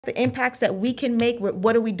the impacts that we can make,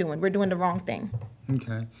 what are we doing? We're doing the wrong thing.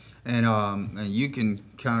 Okay, and you can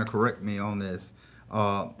kind of correct me on this.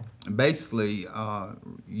 Basically,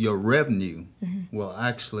 your revenue will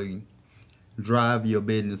actually drive your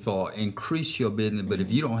business or increase your business. But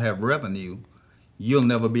if you don't have revenue, you'll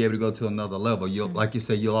never be able to go to another level. You'll, like you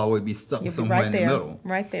say, you'll always be stuck somewhere in the middle.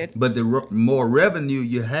 Right there. But the more revenue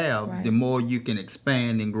you have, Right. the more you can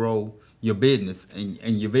expand and grow your business and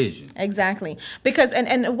your vision. Exactly. Because,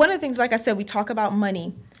 and one of the things, like I said, we talk about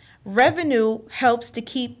money. Revenue helps to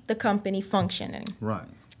keep the company functioning. Right.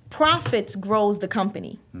 Profits grows the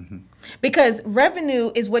company. Because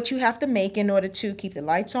revenue is what you have to make in order to keep the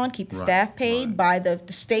lights on, keep the staff paid, buy the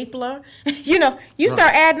stapler. You know, you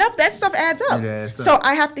start adding up, that stuff adds up. So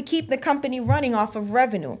I have to keep the company running off of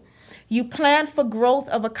revenue. You plan for growth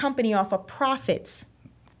of a company off of profits.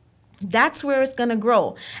 That's where it's going to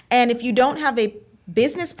grow. And if you don't have a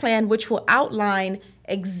business plan which will outline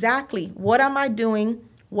exactly what am I doing,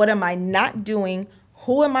 what am I not doing,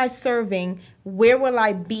 who am I serving, where will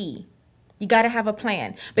I be? You got to have a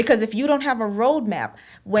plan. Because if you don't have a roadmap,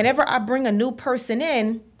 whenever I bring a new person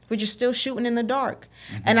in, we're just still shooting in the dark.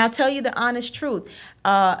 And I'll tell you the honest truth.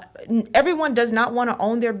 Everyone does not want to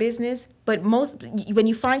own their business, but when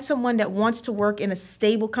you find someone that wants to work in a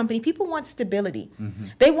stable company, people want stability.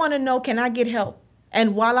 They want to know, can I get help?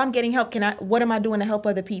 And while I'm getting help, what am I doing to help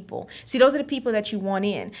other people? See, those are the people that you want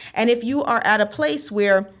in. And if you are at a place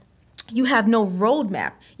where you have no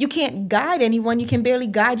roadmap, you can't guide anyone, you can barely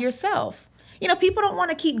guide yourself. You know, people don't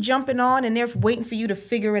want to keep jumping on and they're waiting for you to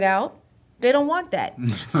figure it out. They don't want that.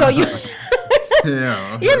 So you, you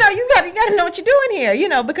know, you got to know what you're doing here, you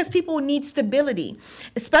know, because people need stability,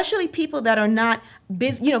 especially people that are not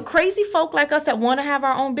crazy folk like us that want to have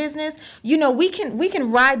our own business. You know, we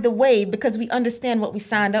can ride the wave because we understand what we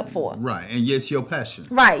signed up for. Right. And yes, your passion.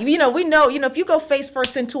 Right. You know, we know, if you go face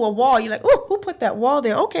first into a wall, you're like, oh, who put that wall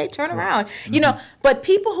there? Okay, turn around. You know, but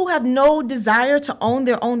people who have no desire to own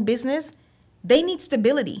their own business, they need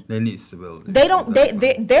stability. They need stability. They don't.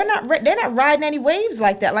 They're not riding any waves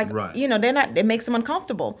like that. Like they're not. It makes them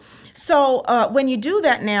uncomfortable. So when you do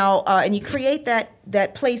that now, and you create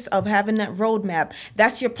that place of having that roadmap,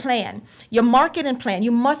 that's your plan. Your marketing plan.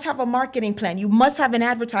 You must have a marketing plan. You must have an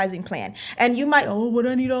advertising plan. And you might, what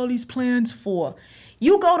I need all these plans for?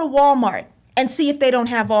 You go to Walmart and see if they don't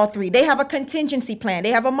have all three. They have a contingency plan.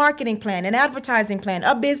 They have a marketing plan, an advertising plan,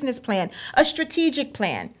 a business plan, a strategic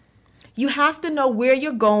plan. You have to know where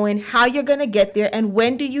you're going, how you're going to get there, and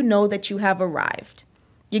when do you know that you have arrived.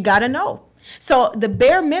 You got to know. So the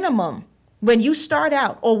bare minimum, when you start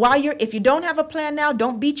out, or if you don't have a plan now,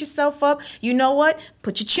 don't beat yourself up. You know what?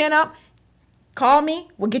 Put your chin up. Call me.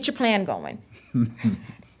 We'll get your plan going.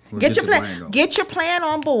 Get your plan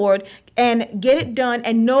on board and get it done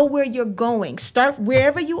and know where you're going. Start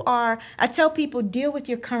wherever you are. I tell people, deal with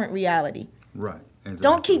your current reality. Right. Exactly.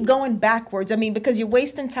 Don't keep going backwards. I mean, because you're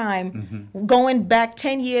wasting time going back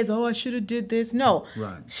 10 years. Oh, I should have did this. No.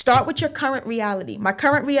 Right. Start with your current reality. My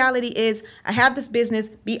current reality is I have this business.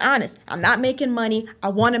 Be honest. I'm not making money. I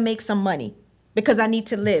want to make some money because I need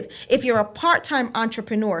to live. If you're a part-time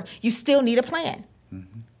entrepreneur, you still need a plan.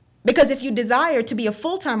 Because if you desire to be a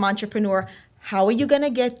full-time entrepreneur, how are you going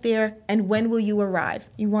to get there and when will you arrive?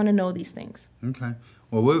 You want to know these things. Okay.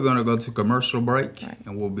 Well, we're going to go to commercial break,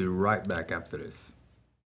 and we'll be right back after this.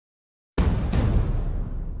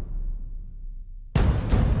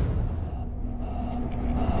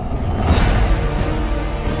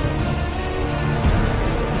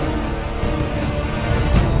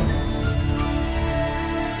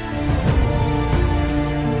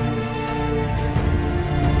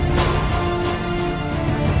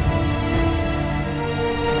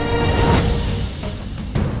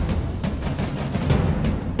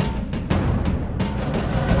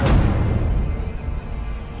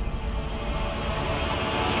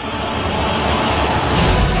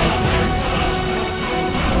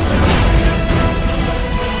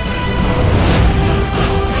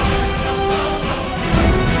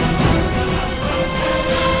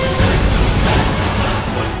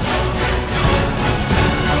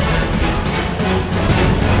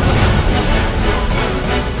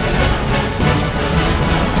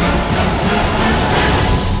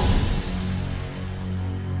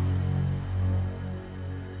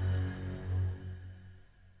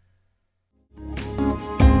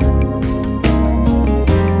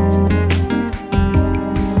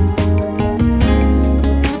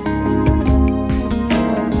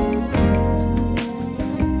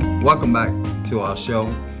 Welcome back to our show.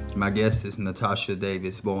 My guest is Natasha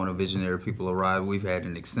Davis, Bowen of Visionary People Arrive. We've had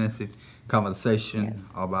an extensive conversation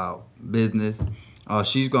about business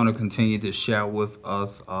She's going to continue to share with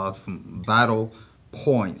us some vital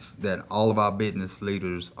points that all of our business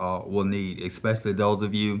leaders will need, especially those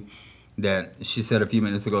of you that she said a few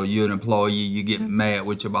minutes ago, you're an employee, you get mad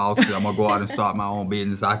with your boss, I'm going to go out and start my own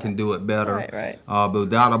business, I can do it better. Right. But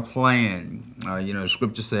without a plan, the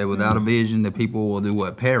scripture said, without a vision, the people will do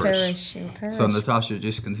what? Perish. So Natasha,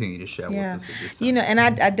 just continue to share with us at this time. And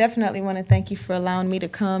I definitely want to thank you for allowing me to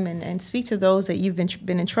come and speak to those that you've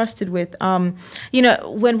been entrusted with.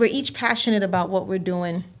 When we're each passionate about what we're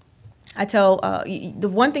doing, I tell the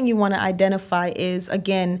one thing you want to identify is,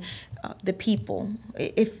 again, the people.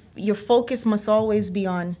 If your focus must always be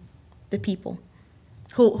on the people.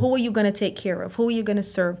 Who are you going to take care of? Who are you going to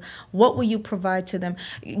serve? What will you provide to them?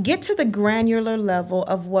 Get to the granular level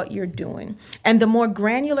of what you're doing. And the more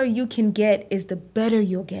granular you can get is the better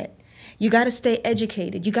you'll get. You got to stay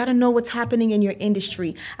educated. You got to know what's happening in your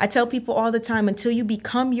industry. I tell people all the time, until you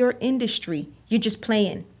become your industry, you're just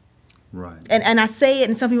playing. Right. And I say it,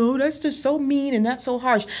 and some people, oh, that's just so mean and that's so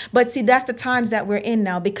harsh. But see, that's the times that we're in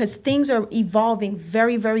now, because things are evolving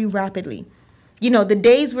very, very rapidly. The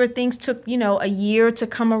days where things took, a year to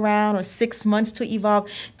come around or 6 months to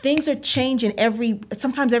evolve, things are changing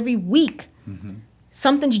sometimes every week. Mm-hmm.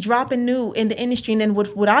 Something's dropping new in the industry. And then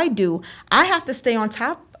what I do, I have to stay on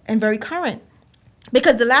top and very current.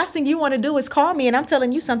 Because the last thing you want to do is call me and I'm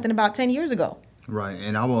telling you something about 10 years ago. Right.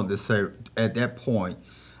 And I wanted to say at that point,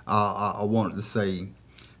 I wanted to say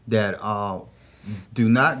that do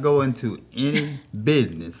not go into any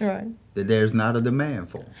business that there's not a demand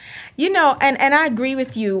for. And I agree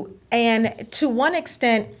with you. And to one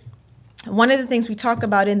extent, one of the things we talk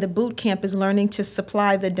about in the boot camp is learning to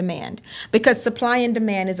supply the demand, because supply and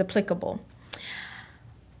demand is applicable.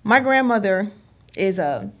 My grandmother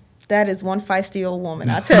that is one feisty old woman,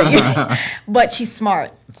 I tell you. But she's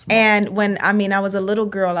smart. And when I was a little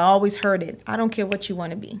girl, I always heard it. I don't care what you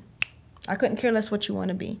want to be. I couldn't care less what you want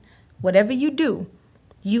to be. Whatever you do,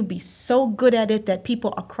 you be so good at it that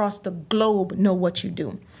people across the globe know what you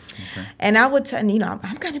do. Okay. And I would tell,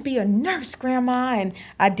 I'm going to be a nurse, Grandma. And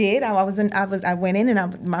I did. I went in,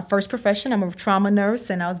 and my first profession, I'm a trauma nurse,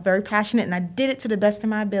 and I was very passionate, and I did it to the best of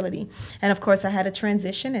my ability. And of course, I had a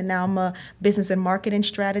transition, and now I'm a business and marketing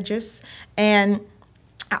strategist. And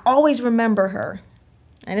I always remember her,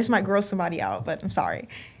 and this might gross somebody out, but I'm sorry.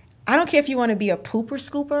 I don't care if you want to be a pooper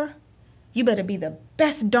scooper. You better be the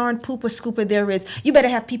best darn pooper scooper there is. You better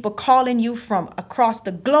have people calling you from across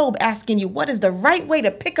the globe asking you what is the right way to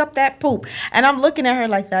pick up that poop. And I'm looking at her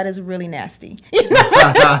like, that is really nasty.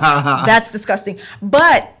 That's disgusting.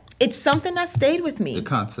 But it's something that stayed with me.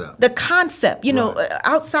 The concept,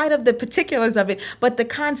 outside of the particulars of it, but the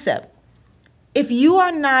concept. If you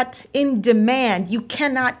are not in demand, you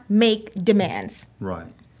cannot make demands. Right.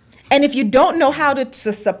 And if you don't know how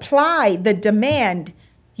to supply the demand,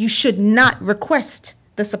 you should not request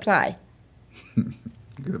the supply.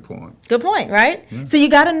 Good point. Good point, right? Yeah. So you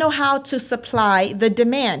got to know how to supply the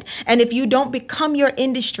demand. And if you don't become your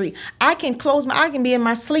industry, I can be in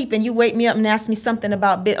my sleep and you wake me up and ask me something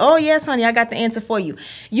about oh yes, honey, I got the answer for you.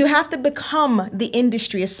 You have to become the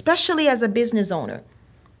industry, especially as a business owner.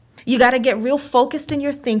 You got to get real focused in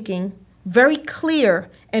your thinking, very clear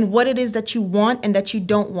in what it is that you want and that you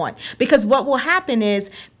don't want. Because what will happen is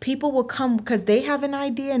people will come because they have an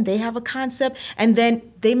idea and they have a concept, and then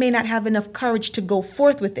they may not have enough courage to go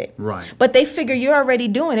forth with it. Right. But they figure you're already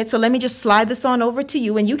doing it, so let me just slide this on over to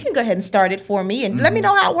you and you can go ahead and start it for me and let me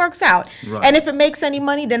know how it works out. Right. And if it makes any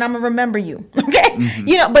money, then I'm going to remember you. Okay?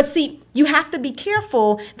 Mm-hmm. But see, you have to be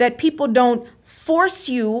careful that people don't force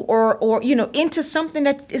you or into something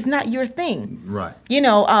that is not your thing. Right.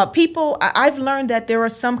 People, I've learned that there are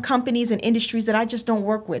some companies and industries that I just don't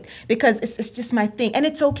work with because it's just my thing. And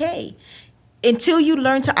it's okay. Until you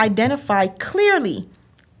learn to identify clearly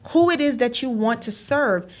who it is that you want to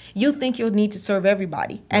serve, you think you'll need to serve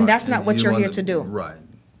everybody. And that's not what you're here to do. Right.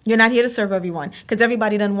 You're not here to serve everyone because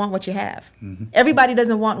everybody doesn't want what you have. Mm-hmm. Everybody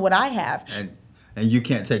doesn't want what I have. And you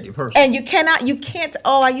can't take it personally. And you can't,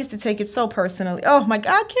 I used to take it so personally. Oh my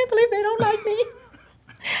God, I can't believe they don't like me.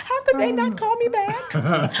 How could they not call me back?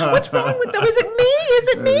 What's wrong with them? Is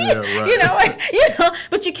it me? Yeah, right.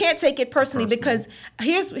 But you can't take it personally because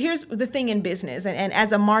here's the thing in business. And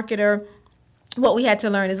as a marketer, what we had to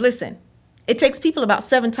learn is, listen, it takes people about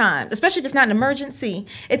 7 times, especially if it's not an emergency.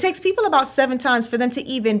 It takes people about 7 times for them to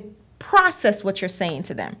even process what you're saying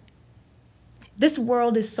to them. This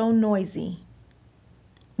world is so noisy.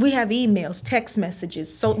 We have emails, text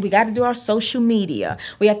messages, so we got to do our social media.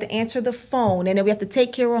 We have to answer the phone, and then we have to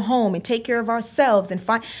take care of home and take care of ourselves and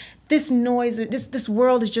find this noise. This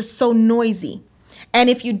world is just so noisy. And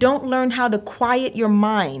if you don't learn how to quiet your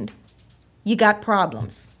mind you got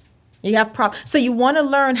problems. You have problems. So you want to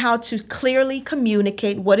learn how to clearly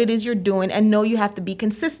communicate what it is you're doing and know you have to be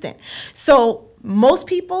consistent. So most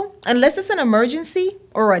people, unless it's an emergency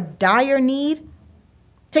or a dire need,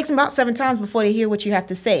 takes them about 7 times before they hear what you have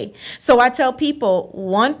to say. So I tell people,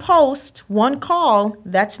 one post, one call,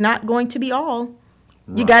 that's not going to be all.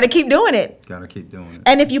 Right. You got to keep doing it. Got to keep doing it.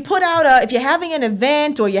 And if you put out if you're having an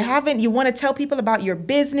event or you want to tell people about your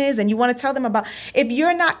business and you want to tell them about, if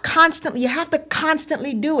you're not constantly, you have to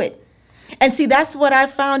constantly do it. And see, that's what I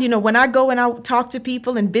found, when I go and I talk to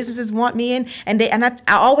people and businesses want me in, and I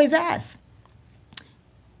always ask,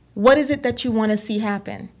 what is it that you want to see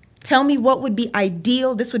happen? Tell me what would be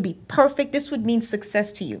ideal. This would be perfect. This would mean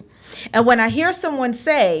success to you. And when I hear someone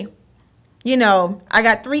say, I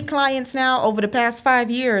got 3 clients now over the past 5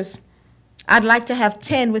 years. I'd like to have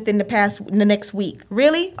 10 within the next week.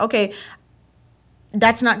 Really? Okay.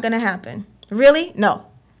 That's not going to happen. Really? No.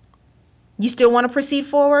 You still want to proceed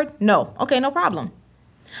forward? No. Okay, no problem.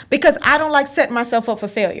 Because I don't like setting myself up for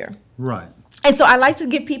failure. Right. And so I like to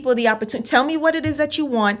give people the opportunity. Tell me what it is that you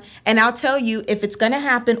want, and I'll tell you if it's going to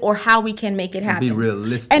happen or how we can make it happen. Be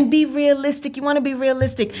realistic. And be realistic. You want to be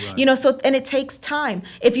realistic. Right. And it takes time.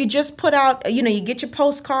 If you just put out, you get your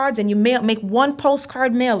postcards and you make one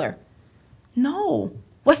postcard mailer. No.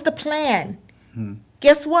 What's the plan?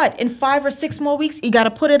 Guess what? In 5 or 6 more weeks, you got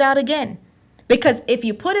to put it out again. Because if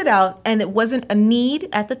you put it out and it wasn't a need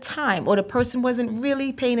at the time or the person wasn't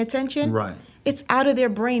really paying attention, right, it's out of their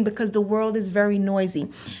brain because the world is very noisy.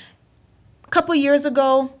 A couple years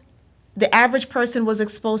ago, the average person was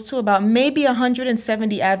exposed to about maybe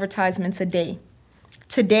 170 advertisements a day.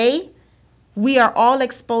 Today, we are all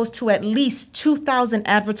exposed to at least 2,000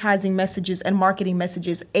 advertising messages and marketing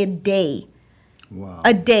messages a day. Wow.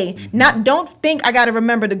 A day. Don't think I got to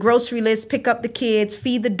remember the grocery list, pick up the kids,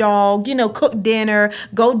 feed the dog, cook dinner,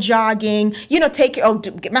 go jogging,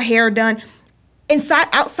 get my hair done.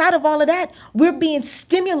 Outside of all of that, we're being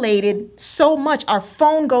stimulated so much. Our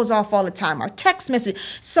phone goes off all the time, our text message.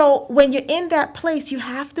 So when you're in that place, you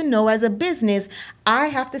have to know as a business, I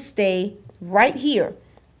have to stay right here.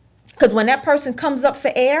 Because when that person comes up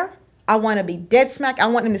for air, I want to be dead smack. I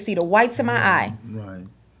want them to see the whites in my eye. Right.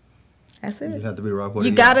 That's it. You have to be right for it.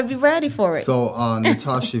 You got to be ready for it. So,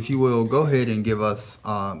 Natasha, if you will, go ahead and give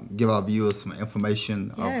our viewers some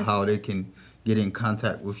information of how they can get in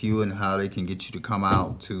contact with you and how they can get you to come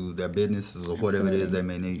out to their businesses or whatever it is they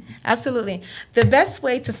may need. Absolutely. The best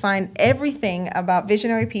way to find everything about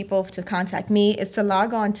Visionary People to contact me is to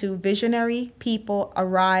log on to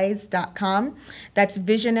visionarypeoplearise.com. That's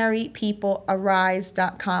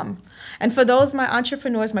visionarypeoplearise.com. And for those, my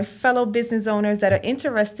entrepreneurs, my fellow business owners that are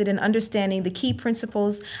interested in understanding the key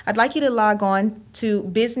principles, I'd like you to log on to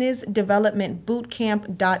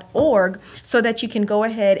businessdevelopmentbootcamp.org so that you can go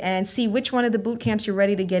ahead and see which one of the boot camps you're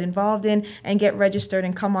ready to get involved in and get registered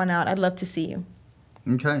and come on out. I'd love to see you.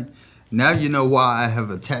 Okay. Now you know why I have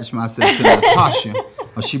attached myself to Natasha.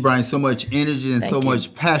 She brings so much energy and so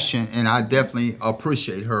much passion, and I definitely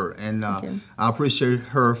appreciate her. And I appreciate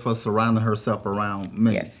her for surrounding herself around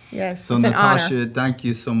me. Yes, yes. So Natasha, thank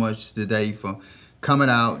you so much today for coming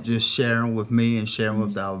out, just sharing with me and sharing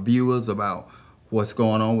with our viewers about what's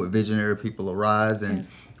going on with Visionary People Arise. And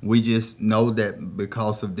we just know that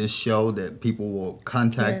because of this show that people will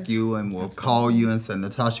contact you and will call you and say,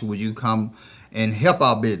 Natasha, would you come and help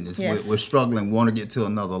our business? We're struggling, want to get to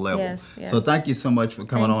another level. So thank you so much for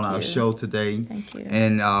coming on our show today. Thank you.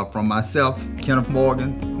 And from myself, Kenneth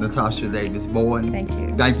Morgan, Natasha Davis Bowen,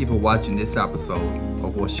 thank you for watching this episode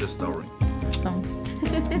of What's Your Story. Awesome.